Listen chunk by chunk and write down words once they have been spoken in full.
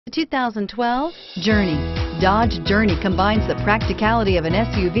2012 Journey. Dodge Journey combines the practicality of an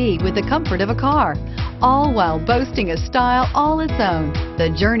SUV with the comfort of a car, all while boasting a style all its own.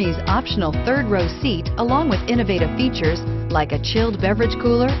 The Journey's optional third-row seat, along with innovative features like a chilled beverage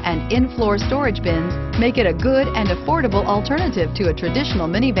cooler and in-floor storage bins, make it a good and affordable alternative to a traditional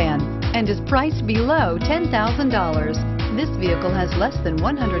minivan and is priced below $10,000. This vehicle has less than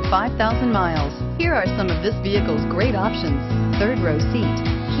 105,000 miles. Here are some of this vehicle's great options: third row seat,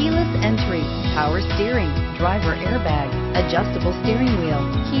 keyless entry, power steering, driver airbag, adjustable steering wheel,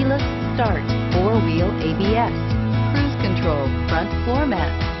 keyless start, four-wheel ABS, cruise control, front floor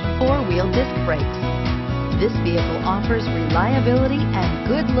mats, four-wheel disc brakes. This vehicle offers reliability and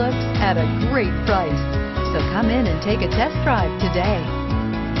good looks at a great price. So come in and take a test drive today.